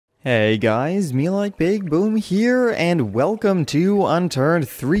Hey guys, MeLikeBigBoom here, and welcome to Unturned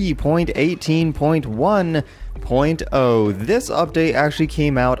 3.18.1.0. This update actually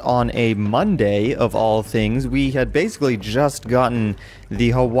came out on a Monday, of all things. We had basically just gotten the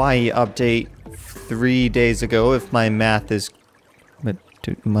Hawaii update 3 days ago, if my math is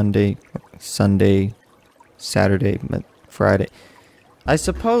Monday, Sunday, Saturday, Friday. I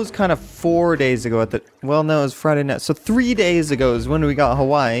suppose kind of 4 days ago well, no, it was Friday night. So 3 days ago is when we got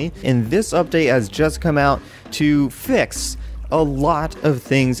Hawaii, and this update has just come out to fix a lot of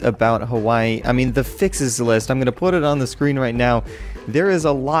things about Hawaii. I mean, the fixes list, I'm going to put it on the screen right now. There is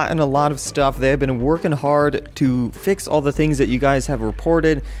a lot of stuff. They have been working hard to fix all the things that you guys have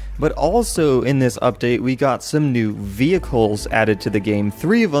reported, but also in this update we got some new vehicles added to the game.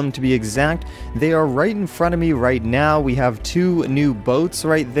 3 of them to be exact. They are right in front of me right now. We have 2 new boats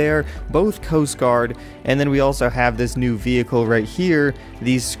right there, both Coast Guard, and then we also have this new vehicle right here,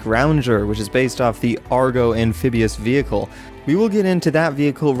 the Scrounger, which is based off the Argo amphibious vehicle. We will get into that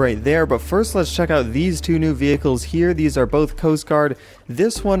vehicle right there, but first let's check out these 2 new vehicles here. These are both Coast Guard.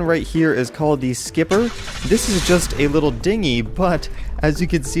 This one right here is called the Skipper. This is just a little dinghy, but as you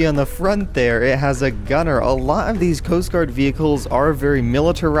can see on the front there, it has a gunner. A lot of these Coast Guard vehicles are very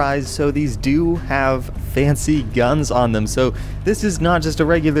militarized, so these do have fancy guns on them. So this is not just a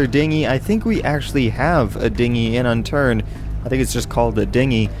regular dinghy. I think we actually have a dinghy in Unturned. I think it's just called a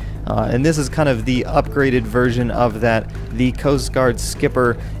dinghy. And this is kind of the upgraded version of that, the Coast Guard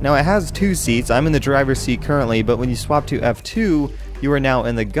Skipper. Now it has 2 seats. I'm in the driver's seat currently, but when you swap to F2, you are now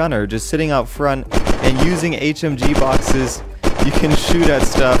in the gunner, just sitting out front and using HMG boxes. You can shoot at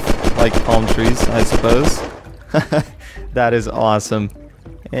stuff like palm trees, I suppose. That is awesome.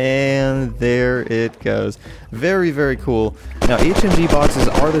 And there it goes. Very, very cool. Now, HMG boxes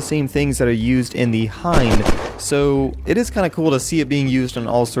are the same things that are used in the Hind, so it is kind of cool to see it being used on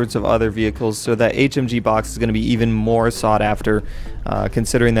all sorts of other vehicles, so that HMG box is going to be even more sought after,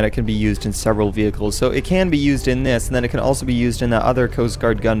 considering that it can be used in several vehicles. So it can be used in this, and then it can also be used in that other Coast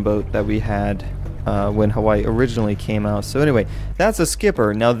Guard gunboat that we had when Hawaii originally came out. So anyway, that's a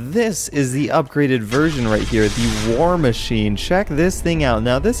Skipper. Now this is the upgraded version right here, the War Machine. Check this thing out.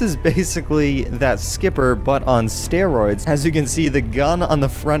 Now this is basically that Skipper but on steroids. As you can see, the gun on the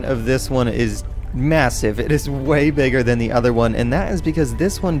front of this one is massive. It is way bigger than the other one, and that is because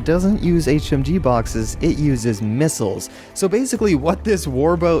this one doesn't use HMG boxes, it uses missiles. So basically what this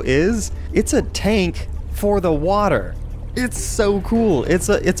warboat is, it's a tank for the water. It's so cool. It's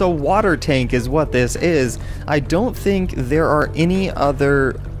a water tank is what this is. I don't think there are any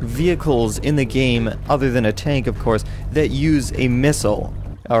other vehicles in the game, other than a tank of course, that use a missile.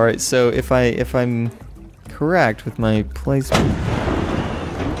 Alright, so if I'm correct with my placement.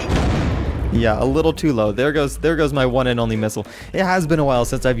 Yeah, a little too low. There goes my one and only missile. It has been a while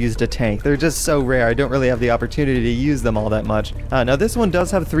since I've used a tank. They're just so rare. I don't really have the opportunity to use them all that much. Now this one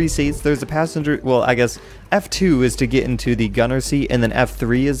does have 3 seats. There's a passenger, well, I guess F2 is to get into the gunner seat, and then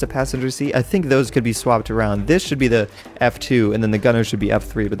F3 is the passenger seat. I think those could be swapped around. This should be the F2, and then the gunner should be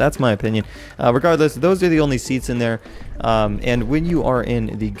F3, but that's my opinion. Regardless, those are the only seats in there. And when you are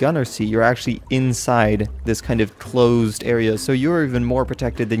in the gunner seat, you're actually inside this kind of closed area, so you're even more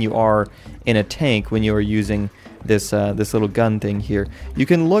protected than you are in a tank when you are using this this little gun thing here. You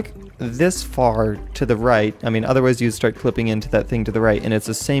can look this far to the right. I mean, otherwise you'd start clipping into that thing to the right, and it's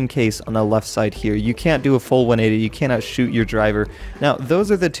the same case on the left side here. You can't do a full 180. You cannot shoot your driver. Now, those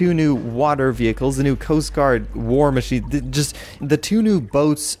are the 2 new water vehicles, the new Coast Guard War Machine, just the 2 new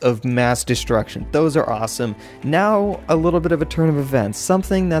boats of mass destruction. Those are awesome. Now, a little bit of a turn of events,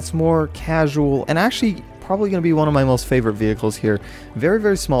 something that's more casual, and actually probably going to be one of my most favorite vehicles here. Very,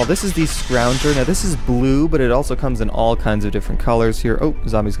 very small. This is the Scrounger. Now this is blue, but it also comes in all kinds of different colors here. Oh,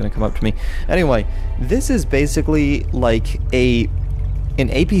 zombie's going to come up to me. Anyway, this is basically like an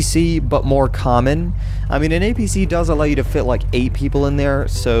APC, but more common. I mean, an APC does allow you to fit like 8 people in there,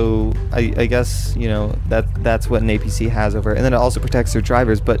 so I guess, you know, that's what an APC has over it. And then it also protects their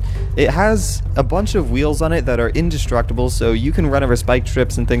drivers, but it has a bunch of wheels on it that are indestructible, so you can run over spike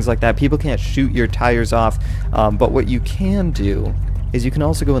strips and things like that. People can't shoot your tires off, but what you can do is you can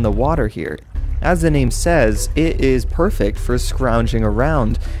also go in the water here. As the name says, it is perfect for scrounging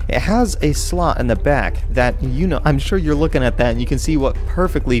around. It has a slot in the back that, you know, I'm sure you're looking at that and you can see what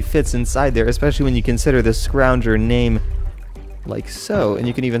perfectly fits inside there, especially when you consider the Scrounger name like so. And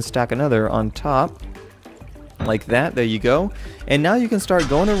you can even stack another on top like that. There you go. And now you can start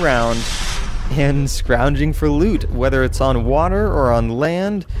going around and scrounging for loot. Whether it's on water or on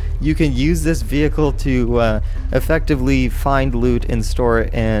land, you can use this vehicle to effectively find loot and store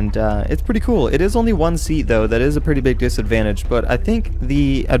it, and it's pretty cool. It is only one seat though. That is a pretty big disadvantage, but I think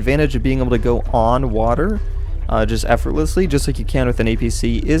the advantage of being able to go on water just effortlessly, just like you can with an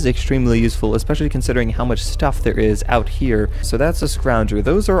APC, is extremely useful, especially considering how much stuff there is out here. So that's a scrounger.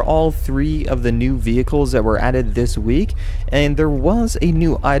 Those are all 3 of the new vehicles that were added this week, and there was a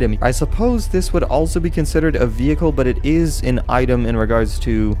new item. I suppose this would also be considered a vehicle, but it is an item in regards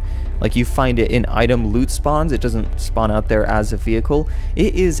to, like, you find it in item loot spawns. It doesn't spawn out there as a vehicle.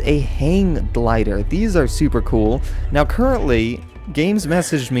 It is a hang glider. These are super cool. Now currently, Games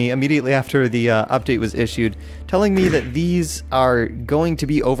messaged me immediately after the update was issued, telling me that these are going to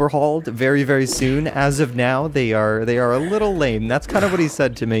be overhauled very, very soon. As of now, they are a little lame. That's kind of what he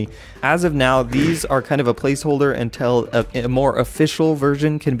said to me. As of now, these are kind of a placeholder until a more official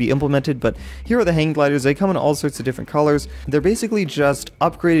version can be implemented, but here are the hang gliders. They come in all sorts of different colors. They're basically just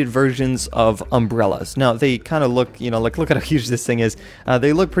upgraded versions of umbrellas. Now, they kind of look, like, look at how huge this thing is.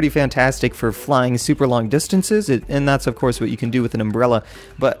 They look pretty fantastic for flying super long distances, and that's, of course, what you can do with an umbrella.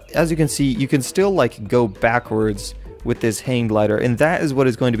 But as you can see, you can still, like, go backwards with this hang glider, and that is what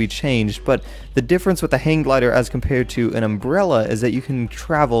is going to be changed. But the difference with the hang glider as compared to an umbrella is that you can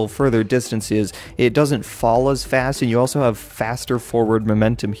travel further distances. It doesn't fall as fast, and you also have faster forward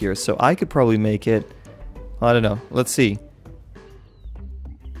momentum here. So I could probably make it, I don't know, let's see,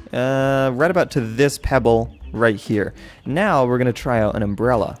 right about to this pebble right here. Now we're gonna try out an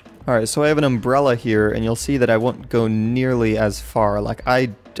umbrella. Alright, so I have an umbrella here, and you'll see that I won't go nearly as far. Like, I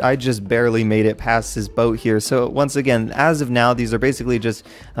just barely made it past his boat here. So once again, as of now, these are basically just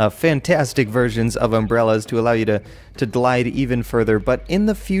fantastic versions of umbrellas to allow you to glide even further. But in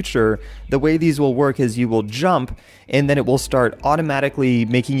the future, the way these will work is you will jump, and then it will start automatically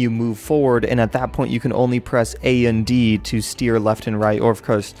making you move forward, and at that point you can only press A and D to steer left and right, or of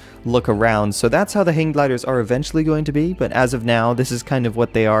course look around. So that's how the hang gliders are eventually going to be, but as of now, this is kind of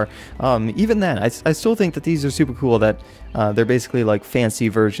what they are. Even then, I still think that these are super cool, that they're basically like fancy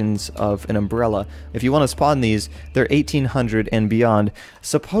versions of an umbrella. If you want to spawn these, they're 1800 and beyond.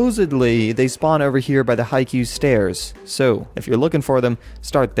 Supposedly, they spawn over here by the Haiku stairs, so if you're looking for them,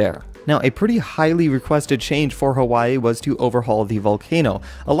 start there. Now, a pretty highly requested change for Hawaii was to overhaul the volcano.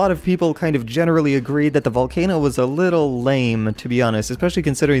 A lot of people kind of generally agreed that the volcano was a little lame, to be honest, especially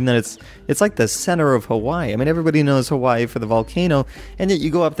considering that it's like the center of Hawaii. I mean, everybody knows Hawaii for the volcano, and yet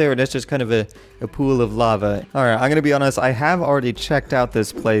you go up there and it's just kind of a pool of lava. Alright, I'm gonna be honest, I have already checked out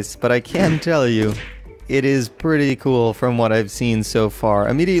this place, but I can tell you, it is pretty cool from what I've seen so far.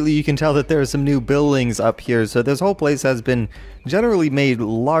 Immediately you can tell that there are some new buildings up here, so this whole place has been generally made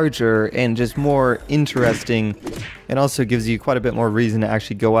larger and just more interesting, and also gives you quite a bit more reason to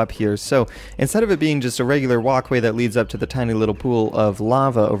actually go up here. So instead of it being just a regular walkway that leads up to the tiny little pool of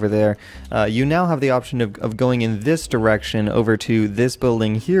lava over there, you now have the option of going in this direction over to this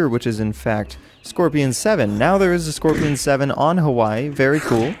building here, which is in fact Scorpion 7. Now there is a Scorpion 7 on Hawaii. Very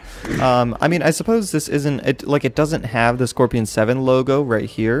cool. I mean, I suppose this isn't, it doesn't have the Scorpion 7 logo right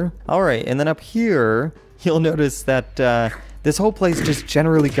here. Alright, and then up here, you'll notice that this whole place just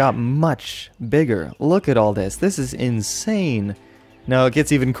generally got much bigger. Look at all this. This is insane. Now it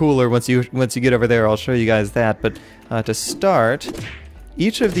gets even cooler once you get over there. I'll show you guys that. But to start,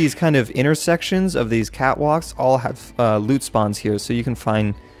 each of these kind of intersections of these catwalks all have loot spawns here, so you can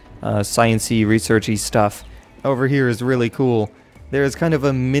find sciencey, researchy stuff. Over here is really cool. There's kind of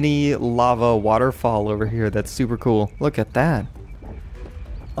a mini lava waterfall over here that's super cool. Look at that.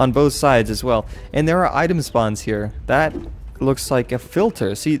 On both sides as well. And there are item spawns here. That looks like a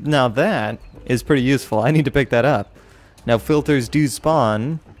filter. See, now that is pretty useful. I need to pick that up. Now filters do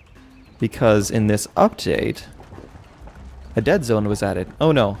spawn because in this update, a dead zone was added.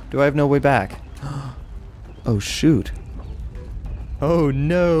 Oh no, do I have no way back? Oh shoot. Oh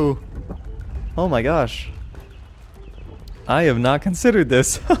no! Oh my gosh. I have not considered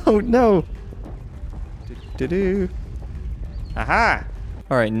this. Oh no! Aha!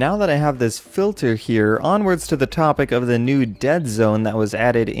 Alright, now that I have this filter here, onwards to the topic of the new dead zone that was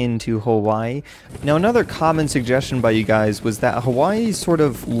added into Hawaii. Now another common suggestion by you guys was that Hawaii sort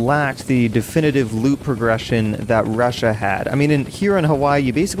of lacked the definitive loot progression that Russia had. I mean, here in Hawaii,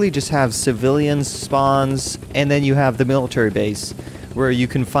 you basically just have civilian spawns, and then you have the military base, where you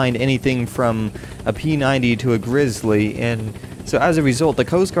can find anything from a P90 to a Grizzly, and so as a result, the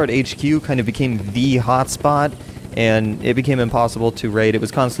Coast Guard HQ kind of became the hotspot, and it became impossible to raid. It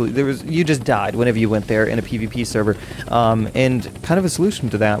was constantly, you just died whenever you went there in a PvP server, and kind of a solution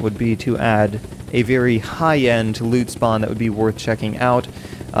to that would be to add a very high-end loot spawn that would be worth checking out.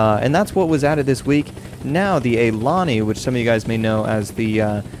 And that's what was added this week. Now the Ailani, which some of you guys may know as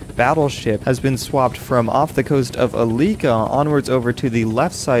the battleship, has been swapped from off the coast of Alika onwards over to the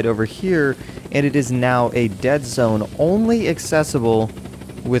left side over here, and it is now a dead zone, only accessible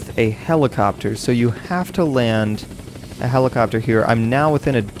with a helicopter. So you have to land a helicopter here. I'm now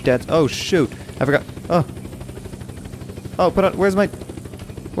within a dead... Oh, shoot. I forgot. Oh, put on... Where's my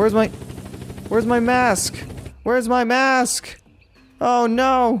mask? Where's my mask? Oh,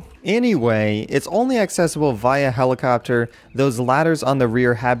 no. Anyway, it's only accessible via helicopter. Those ladders on the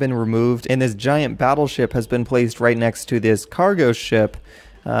rear have been removed, and this giant battleship has been placed right next to this cargo ship,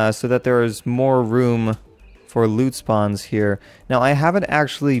 so that there is more room for loot spawns here. Now, I haven't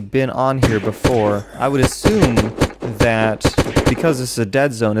actually been on here before. I would assume that because this is a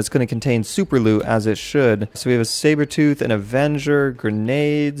dead zone, it's going to contain super loot, as it should. So we have a Sabertooth, an Avenger,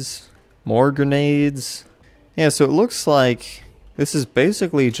 grenades, more grenades. Yeah, so it looks like this is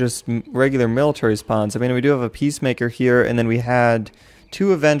basically just regular military spawns. I mean, we do have a Peacemaker here, and then we had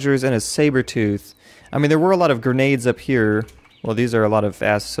 2 Avengers and a Sabertooth. I mean, there were a lot of grenades up here. Well, these are a lot of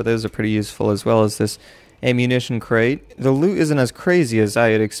vests, so those are pretty useful, as well as this ammunition crate. The loot isn't as crazy as I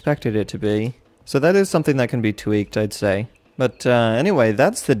had expected it to be, so that is something that can be tweaked, I'd say. But anyway,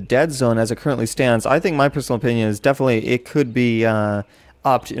 that's the dead zone as it currently stands. I think my personal opinion is definitely it could be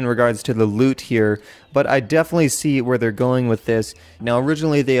upped in regards to the loot here, but I definitely see where they're going with this. Now,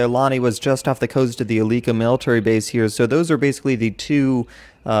 originally the Ailani was just off the coast of the Alika military base here, so those are basically the 2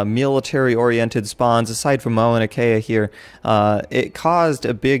 military-oriented spawns, aside from Mauna Kea here. It caused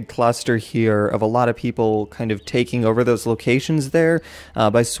a big cluster here of a lot of people kind of taking over those locations there.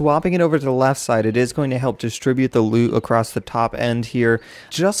 By swapping it over to the left side, it is going to help distribute the loot across the top end here,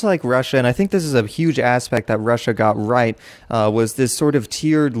 just like Russia. And I think this is a huge aspect that Russia got right, was this sort of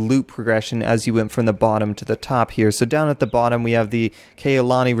tiered loot progression as you went from the bottom to the top here. So down at the bottom, we have the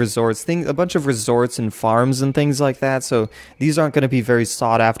Kealani resorts, a bunch of resorts and farms and things like that. So these aren't going to be very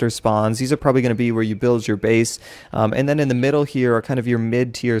sought after spawns. These are probably going to be where you build your base. And then in the middle here are kind of your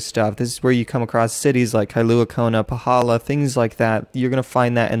mid-tier stuff. This is where you come across cities like Kailua Kona, Pahala, things like that. You're going to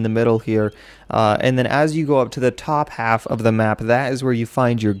find that in the middle here. And then as you go up to the top half of the map, that is where you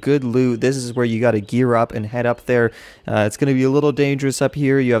find your good loot. This is where you got to gear up and head up there. It's going to be a little dangerous up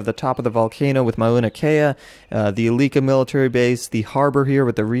here. You have the top of the volcano with Mauna Kea, the Alika military base, the harbor here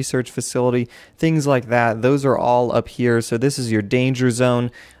with the research facility, things like that. Those are all up here. So this is your danger zone.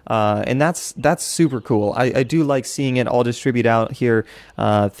 And that's super cool. I do like seeing it all distribute out here.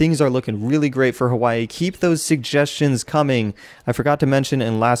 Things are looking really great for Hawaii. Keep those suggestions coming. I forgot to mention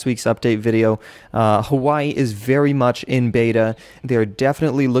in last week's update video, Hawaii is very much in beta. They're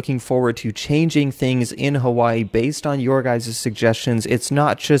definitely looking forward to changing things in Hawaii based on your guys' suggestions. It's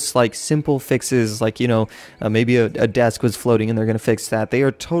not just like simple fixes like, you know, maybe a desk was floating and they're going to fix that. They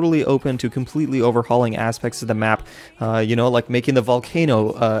are totally open to completely overhauling aspects of the map, you know, like making the volcano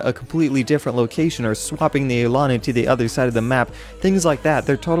a completely different location or swapping the Ailani to the other side of the map. Things like that,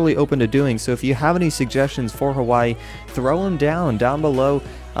 they're totally open to doing. So if you have any suggestions for Hawaii, throw them down below.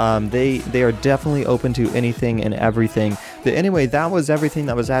 They are definitely open to anything and everything. But anyway, that was everything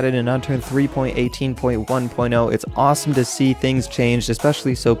that was added in Unturned 3.18.1.0. It's awesome to see things changed,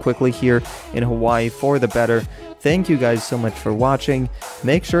 especially so quickly here in Hawaii for the better. Thank you guys so much for watching.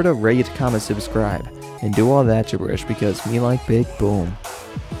 Make sure to rate, comment, subscribe, and do all that gibberish because MeLikeBigBoom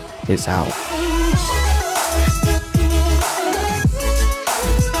is out.